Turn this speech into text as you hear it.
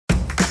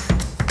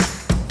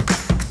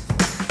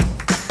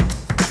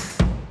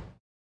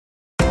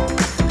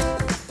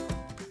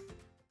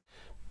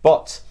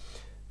But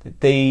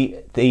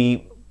the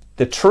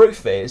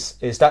truth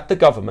is that the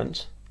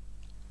government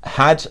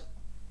had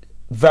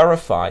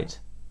verified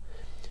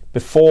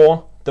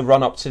before the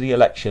run-up to the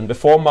election,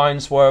 before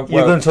mines were...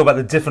 You're going to talk about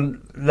the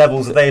different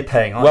levels that they're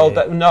paying, aren't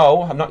you?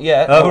 No, I'm not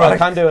yet. Oh, right. I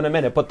can do in a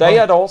minute. But they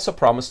had also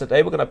promised that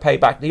they were going to pay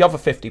back the other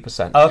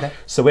 50%. Oh, okay.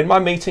 So in my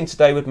meeting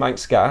today with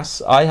Manx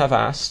Gas, I have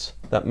asked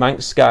that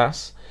Manx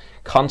Gas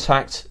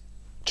contact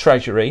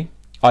Treasury,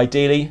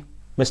 ideally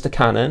Minister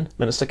Cannon,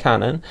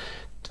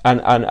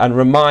 and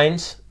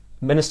remind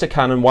Minister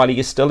Cannon, while he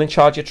is still in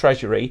charge of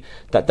Treasury,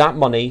 that that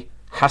money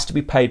has to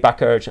be paid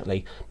back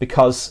urgently,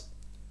 because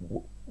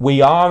we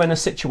are in a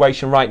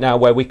situation right now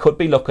where we could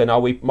be looking,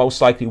 or we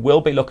most likely will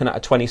be looking at a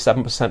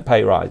 27%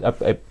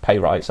 pay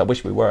rise. I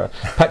wish we were.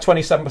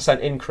 27%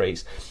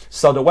 increase.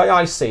 So the way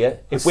I see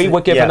it, if we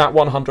were given that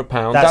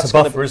 £100, that's a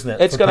buffer, isn't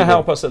it? It's going to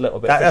help us a little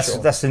bit.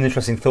 That's an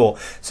interesting thought.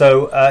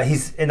 So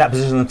he's in that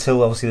position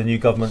until obviously the new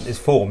government is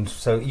formed.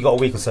 So you got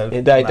a week or so.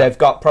 They've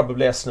got probably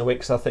less than a week.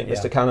 Because I think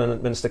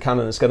Minister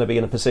Cannon is going to be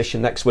in a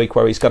position next week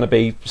where he's going to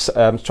be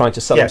trying to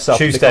sell himself.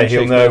 Tuesday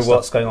he'll know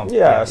what's going on.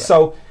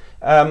 So.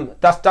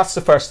 That's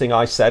the first thing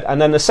I said,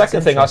 and then the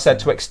second thing I said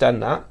to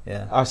extend that,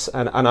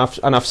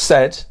 I've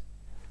said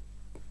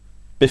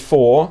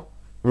before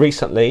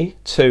recently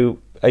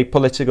to a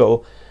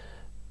political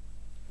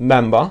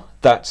member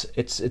that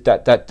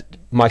that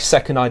my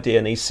second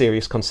idea needs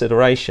serious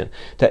consideration.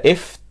 That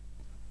if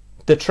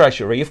the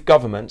Treasury, if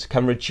government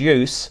can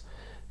reduce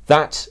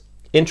that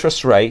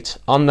interest rate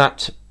on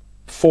that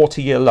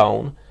 40-year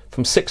loan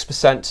from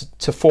 6%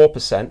 to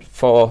 4%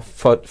 for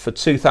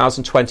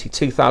 2020,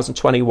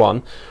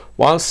 2021,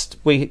 whilst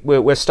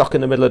we're stuck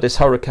in the middle of this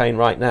hurricane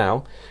right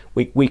now,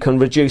 we can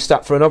reduce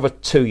that for another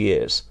 2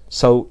 years.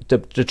 So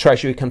the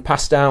Treasury can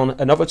pass down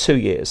another 2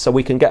 years, so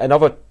we can get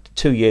another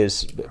 2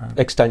 years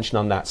extension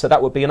on that. So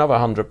that would be another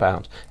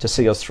 £100 to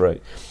see us through.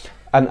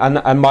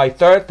 And my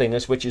third thing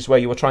is, which is where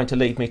you were trying to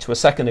lead me to a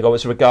second ago,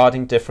 is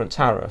regarding different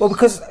tariffs. Well,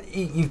 because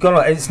you've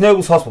gone, it's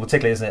Nobles Hospital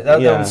particularly, isn't it? That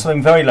was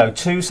something very low,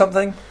 2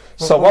 something.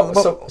 So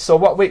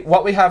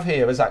what we have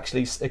here is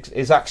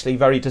actually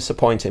very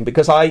disappointing,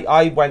 because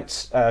I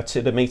went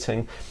to the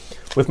meeting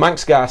with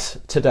Manx Gas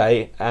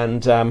today,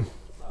 and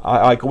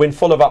I go in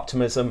full of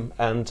optimism,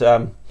 and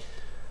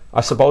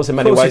I suppose in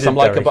many ways I'm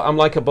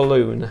like a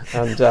balloon,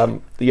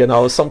 and you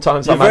know,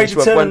 sometimes I manage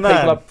when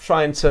people are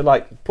trying to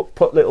like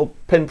put little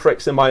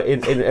pinpricks in my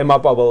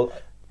bubble.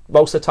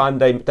 Most of the time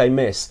they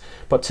miss,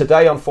 but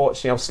today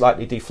unfortunately I'm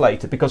slightly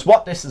deflated, because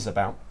what this is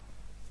about.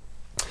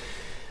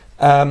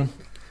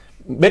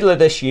 Middle of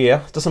this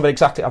year, doesn't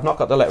exactly, I've not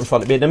got the letter in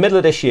front of me. In the middle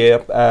of this year,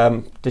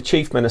 the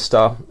Chief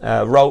Minister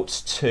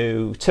wrote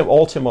to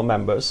all Timor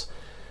members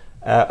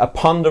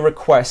upon the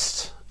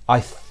request, I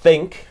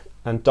think,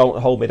 and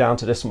don't hold me down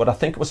to this, but I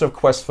think it was a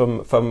request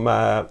from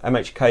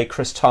MHK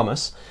Chris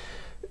Thomas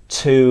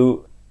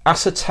to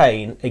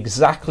ascertain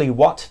exactly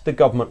what the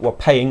government were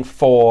paying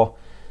for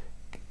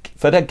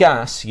their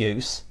gas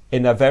use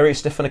in their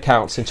various different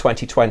accounts in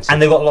 2020.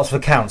 And they've got lots of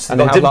accounts. They've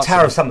got different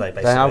tariffs, haven't they,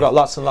 basically? They have got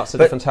lots and lots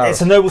of different tariffs.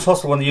 It's a Nobles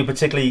Hospital one that you're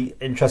particularly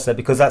interested in,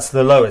 because that's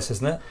the lowest,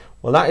 isn't it?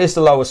 Well, that is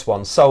the lowest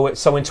one. So in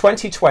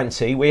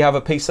 2020, we have a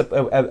piece of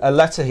a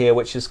letter here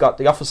which has got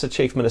the Office of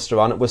Chief Minister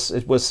on. It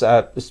was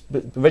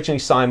originally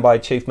signed by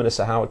Chief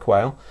Minister Howard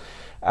Quayle,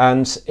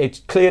 and it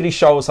clearly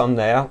shows on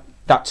there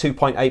that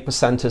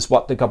 2.8% is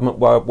what the government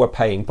were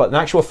paying. But in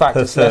actual fact,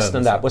 it's less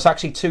than that. It was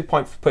actually 2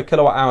 per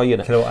kilowatt hour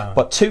unit.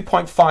 But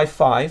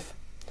 2.55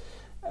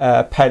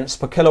 pence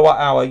per kilowatt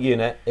hour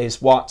unit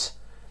is what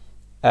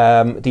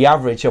the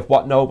average of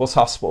what Nobles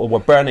Hospital were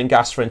burning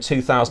gas for in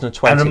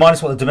 2020. And remind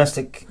us what the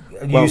domestic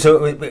use.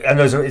 I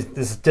know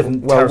there's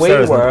different tariffs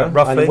there,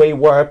 roughly. And we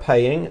were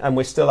paying, and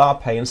we still are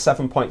paying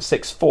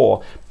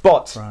 7.64.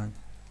 But,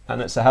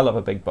 and it's a hell of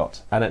a big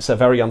but, and it's a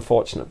very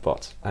unfortunate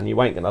but, and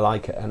you ain't going to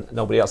like it, and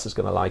nobody else is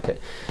going to like it.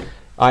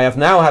 I have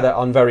now had it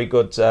on very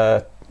good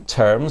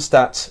terms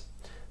that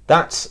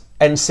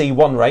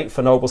NC1 rate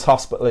for Nobles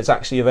Hospital is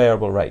actually a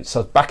variable rate.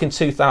 So back in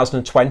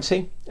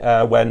 2020,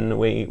 when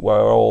we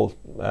were all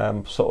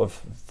sort of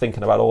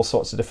thinking about all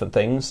sorts of different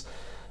things,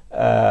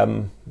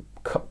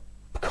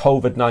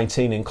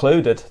 COVID-19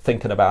 included,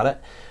 thinking about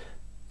it,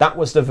 that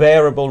was the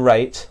variable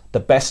rate, the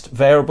best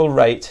variable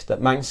rate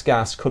that Manx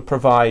Gas could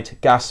provide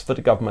gas for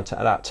the government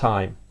at that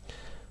time.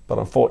 But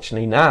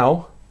unfortunately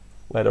now,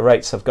 where the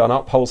rates have gone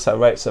up, wholesale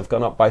rates have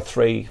gone up by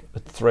 4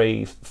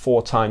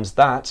 times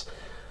that,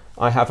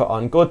 I have it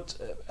on good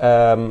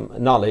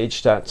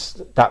knowledge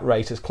that that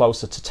rate is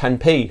closer to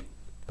 10p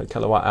per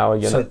kilowatt hour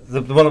unit. So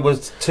the one that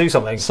was 2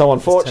 something. So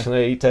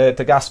unfortunately,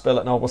 the gas bill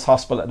at Nobles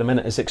Hospital at the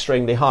minute is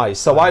extremely high.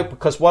 So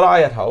because what I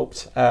had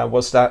hoped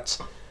was that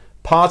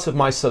part of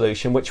my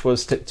solution, which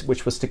was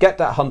to get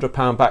that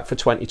 £100 back for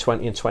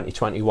 2020 and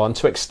 2021,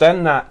 to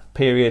extend that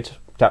period,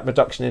 that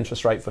reduction in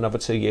interest rate for another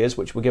 2 years,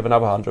 which will give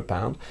another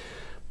 £100.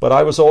 But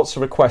I was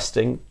also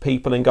requesting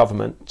people in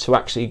government to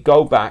actually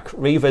go back,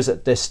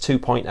 revisit this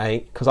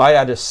 2.8, because I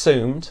had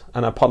assumed,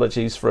 and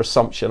apologies for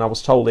assumption, I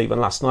was told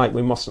even last night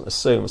we mustn't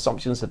assume,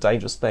 assumption is a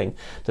dangerous thing,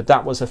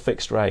 that was a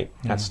fixed rate.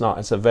 That's not,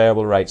 it's a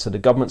variable rate. So the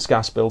government's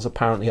gas bills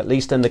apparently, at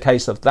least in the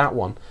case of that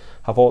one,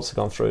 have also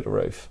gone through the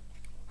roof.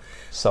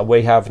 So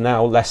we have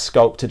now less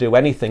scope to do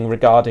anything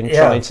regarding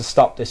trying to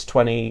stop this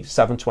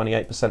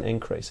 28%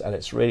 increase, and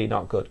it's really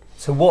not good.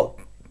 So what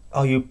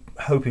are you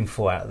hoping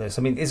for out of this?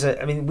 I mean,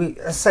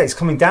 let's say it's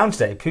coming down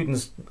today.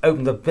 Putin's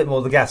opened a bit more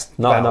of the gas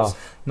valves.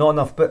 Not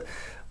enough. But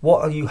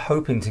what are you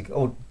hoping to,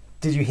 or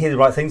did you hear the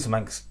right things from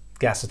Manx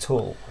Gas at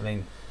all? I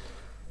mean,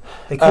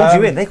 they called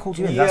you in. They called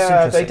you in.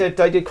 Yeah, they did.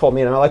 They did call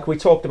me in. Like, we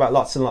talked about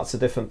lots and lots of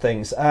different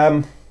things.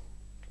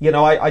 You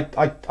know,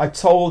 I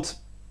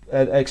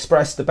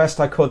expressed the best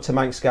I could to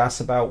Manx Gas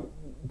about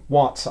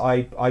what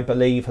I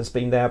believe has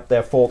been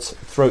their faults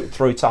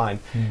through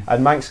time,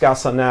 and Manx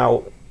Gas are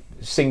now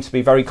seem to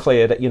be very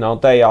clear that, you know,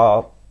 they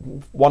are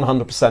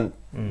 100%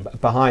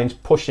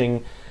 behind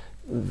pushing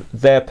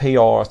their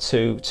PR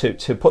to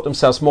put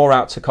themselves more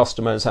out to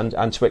customers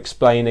and to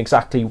explain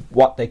exactly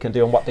what they can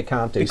do and what they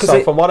can't do.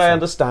 So from what I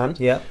understand,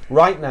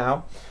 right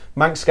now,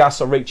 Manx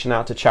Gas are reaching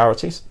out to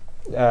charities.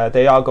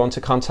 They are going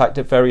to contact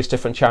various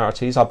different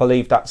charities. I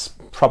believe that's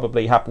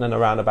probably happening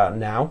around about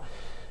now.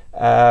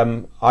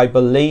 I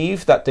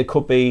believe that there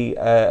could be,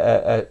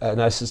 and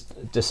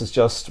this is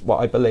just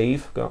what I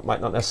believe. It might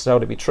not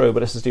necessarily be true,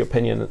 but this is the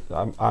opinion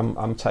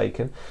I'm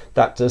taking.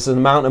 That there's an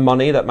amount of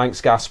money that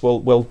Manx Gas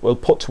will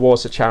put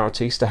towards the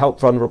charities to help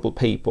vulnerable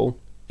people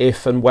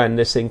if and when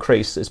this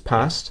increase is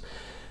passed.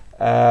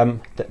 The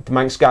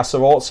Manx Gas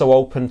are also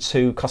open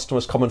to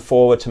customers coming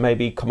forward to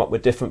maybe come up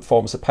with different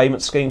forms of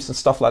payment schemes and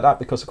stuff like that,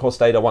 because of course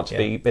they don't want to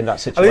be in that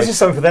situation. I mean, this is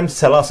something for them to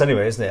tell us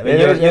anyway, isn't it? I mean,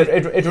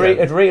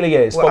 it really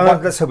is. Well,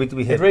 but let's hope we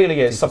hear. It really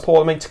is. So,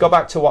 Paul, I mean, to go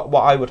back to what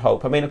I would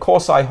hope. I mean, of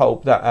course, I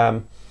hope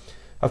that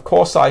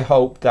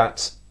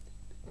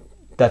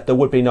that there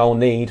would be no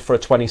need for a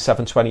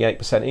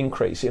 27-28%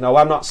 increase. You know,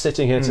 I'm not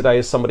sitting here today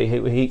as somebody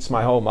who heats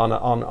my home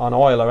on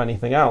oil or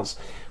anything else.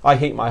 I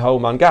heat my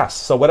home on gas.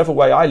 So whatever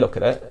way I look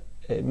at it,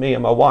 me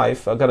and my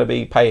wife are going to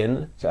be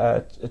paying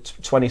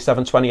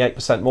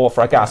 27-28% more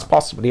for our gas,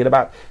 possibly in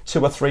about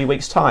 2 or 3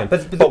 weeks' time.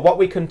 But what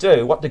we can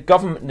do, what the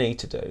government need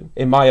to do,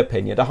 in my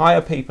opinion, the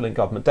higher people in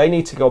government, they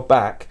need to go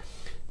back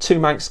to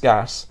Manx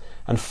Gas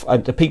and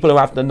the people who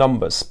have the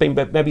numbers,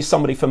 maybe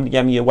somebody from the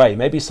MUA,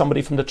 maybe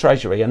somebody from the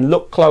Treasury, and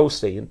look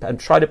closely and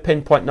try to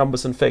pinpoint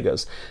numbers and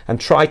figures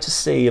and try to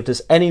see if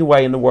there's any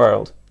way in the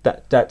world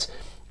that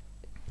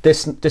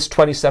this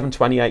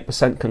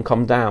 27-28% can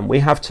come down. We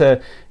have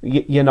to,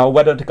 you know,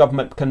 whether the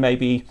government can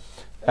maybe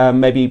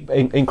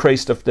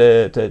increase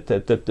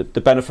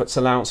the benefits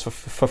allowance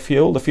for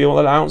fuel, the fuel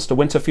allowance, the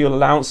winter fuel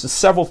allowance. There's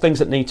several things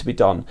that need to be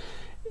done.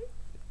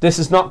 This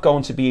is not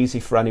going to be easy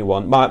for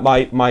anyone.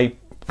 My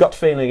gut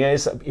feeling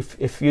is,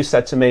 if you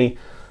said to me,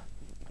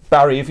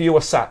 Barry, if you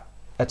were sat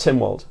at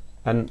Tynwald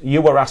and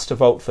you were asked to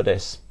vote for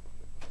this,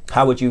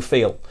 how would you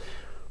feel?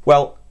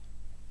 Well,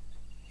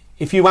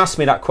 if you ask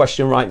me that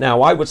question right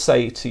now, I would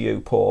say to you,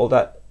 Paul,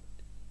 that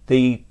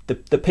the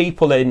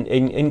people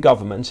in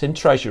government, in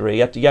Treasury,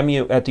 at the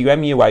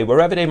MUA,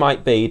 wherever they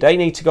might be, they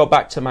need to go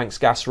back to Manx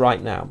Gas right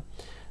now,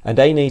 and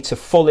they need to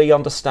fully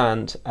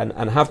understand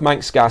and have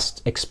Manx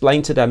Gas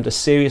explain to them the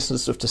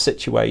seriousness of the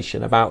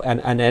situation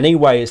and any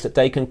ways that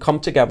they can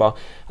come together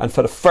and,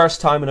 for the first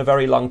time in a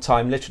very long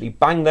time, literally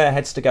bang their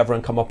heads together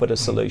and come up with a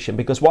solution.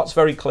 Because what's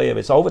very clear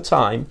is, over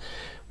time,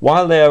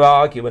 while they're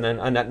arguing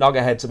and at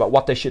loggerheads about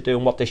what they should do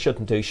and what they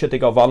shouldn't do, should they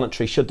go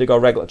voluntary, should they go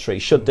regulatory,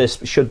 should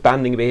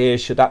banding be here,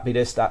 should that be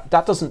this, that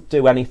doesn't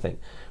do anything.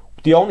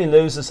 The only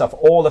losers of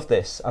all of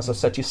this, as I've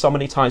said to you so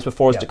many times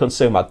before, is the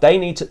consumer.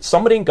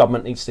 Somebody in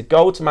government needs to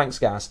go to Manx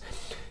Gas,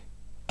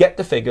 get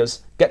the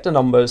figures, get the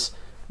numbers,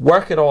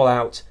 work it all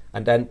out,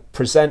 and then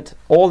present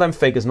all them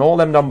figures and all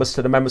them numbers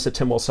to the members of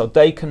Tynwald so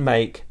they can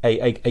make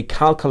a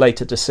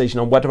calculated decision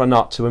on whether or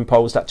not to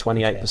impose that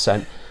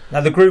 28%.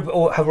 Now, the group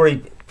have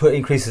already put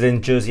increases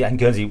in Jersey and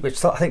Guernsey,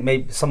 which I think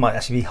maybe some might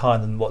actually be higher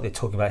than what they're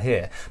talking about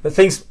here. But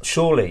things,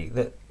 surely,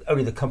 that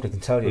only the company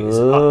can tell you.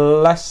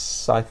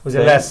 Less, I think. Was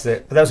it less?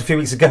 But that was a few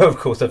weeks ago, of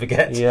course, don't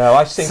forget. Yeah,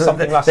 I've seen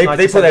something last night.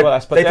 They put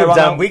them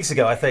down weeks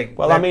ago, I think.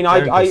 Well, I mean,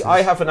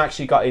 I haven't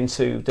actually got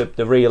into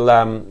the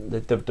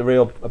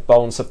real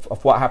bones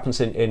of what happens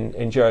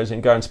in Jersey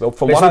and Guernsey. But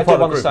from what I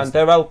do understand,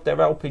 they're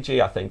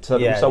LPG, I think.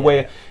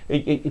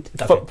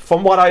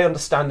 From what I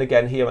understand,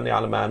 again, here on the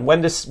Isle of Man, when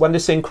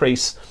this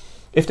increase,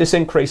 if this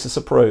increase is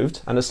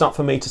approved, and it's not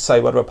for me to say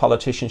whether a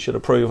politician should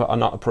approve it or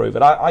not approve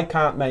it, I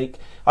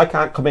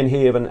can't come in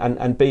here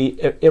and be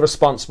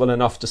irresponsible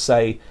enough to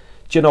say,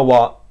 do you know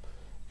what,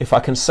 if I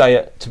can say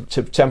it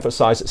to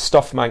emphasise it,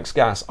 stuff Manx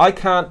Gas. I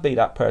can't be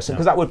that person,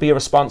 because that would be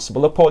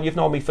irresponsible. Look, Paul, you've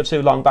known me for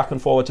too long, back and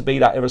forward, to be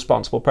that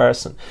irresponsible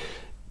person.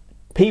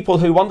 people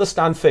who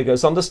understand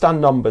figures,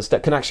 understand numbers,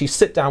 that can actually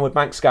sit down with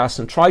Manx Gas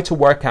and try to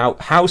work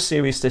out how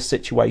serious this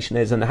situation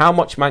is and how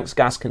much Manx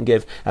Gas can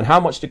give and how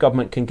much the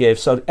government can give,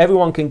 so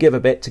everyone can give a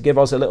bit to give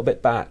us a little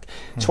bit back.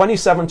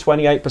 27,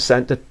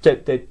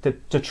 28%.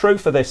 The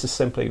truth of this is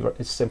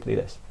simply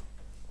this.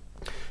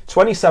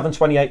 27,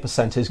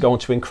 28% is going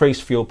to increase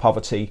fuel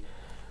poverty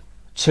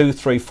 2,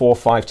 3, 4,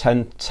 5,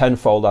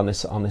 10-fold on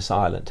this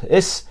island.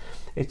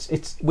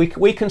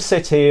 We can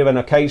sit here and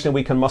occasionally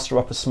we can muster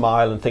up a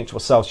smile and think to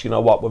ourselves, you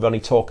know what, we're only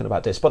talking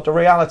about this. But the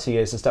reality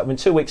is that in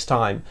 2 weeks'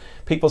 time,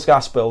 people's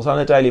gas bills on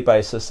a daily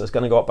basis is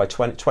going to go up by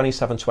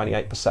 27,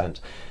 28%.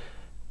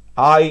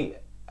 I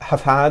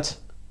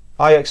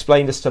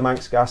explained this to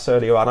Manx Gas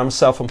earlier on. I'm a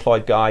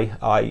self-employed guy.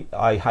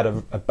 I had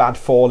a bad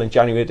fall in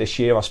January this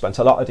year. I spent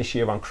a lot of this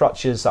year on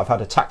crutches. I've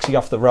had a taxi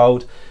off the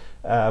road.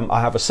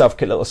 I have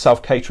a little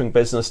self-catering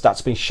business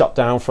that's been shut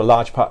down for a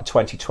large part of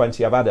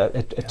 2020. I've had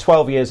a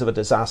 12 years of a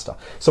disaster.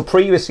 So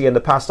previously in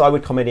the past, I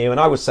would come in here and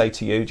I would say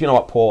to you, do you know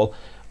what, Paul,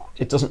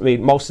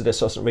 most of this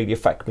doesn't really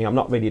affect me. I'm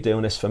not really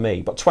doing this for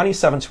me. But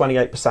 27,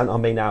 28%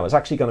 on me now is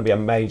actually going to be a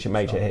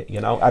major hit,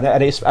 you know,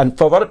 and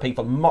for other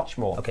people, much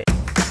more. Okay.